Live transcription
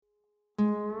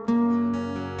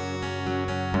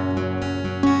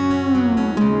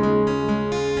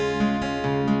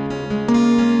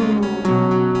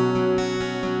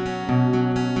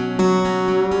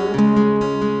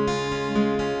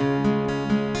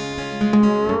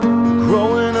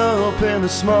in a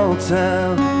small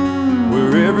town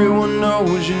where everyone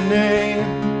knows your name.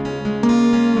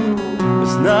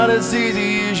 It's not as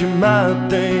easy as you might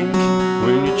think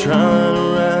when you're trying to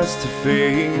rise to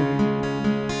fame.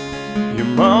 Your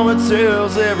mama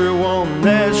tells everyone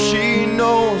that she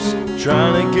knows,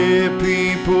 trying to get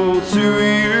people to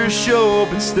your show,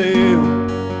 but still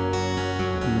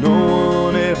no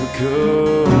one ever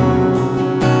comes.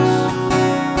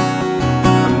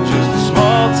 I'm just a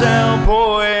small town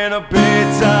boy in a big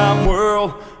time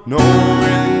world. No one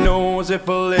really knows if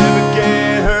I'll ever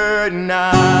get hurt, and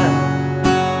I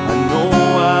know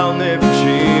I'll never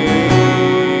change.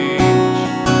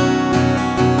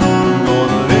 I'm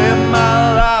gonna live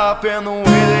my life in the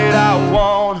way that I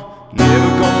want, never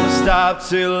gonna stop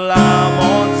till I'm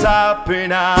on top,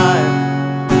 and I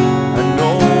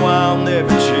know I'll never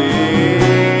change.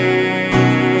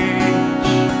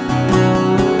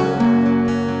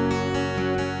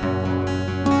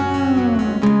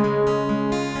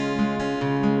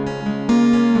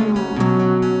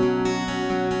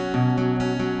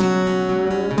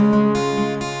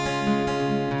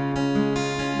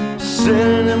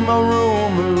 Sitting in my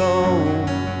room alone,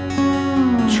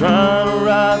 trying to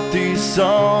write these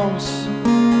songs.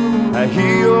 I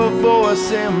hear your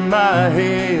voice in my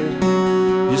head,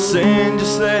 you're saying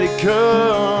just let it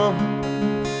come.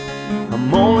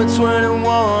 I'm only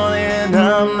 21 and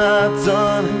I'm not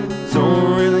done.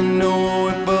 Don't really know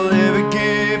if I'll ever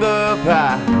give up.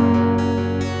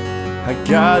 I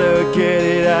gotta get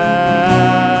it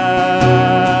out.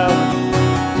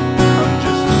 I'm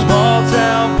just a small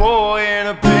town boy in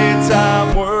a big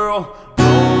time world.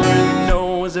 Don't really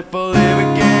know as if I'll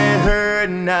ever get hurt,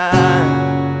 and I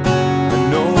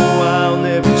know I'll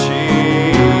never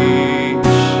change.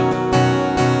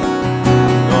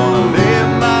 I'm gonna live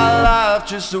my life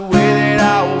just the way that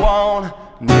I want,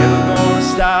 never gonna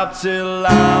stop till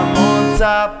I'm on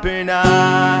top, and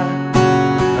I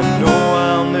know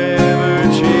I'll never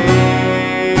change.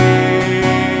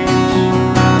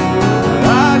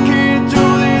 I can't do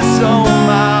this on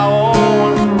my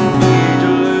own, need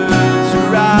your love to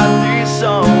write these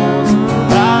songs.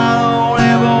 I don't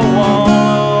ever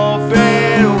wanna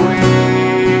fade away.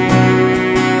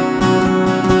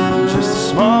 Just a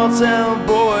small town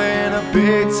boy in a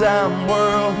big time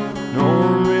world. No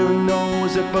one really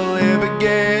knows if I'll ever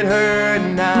get hurt,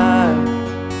 and I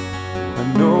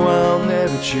know I'll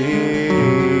never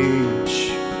change.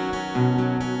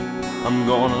 I'm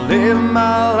gonna live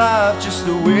my life just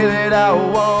the way that I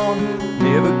want,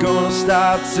 never gonna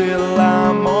stop till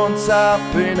I'm on top,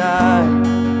 and I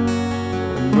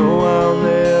know I'll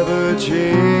never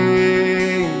change.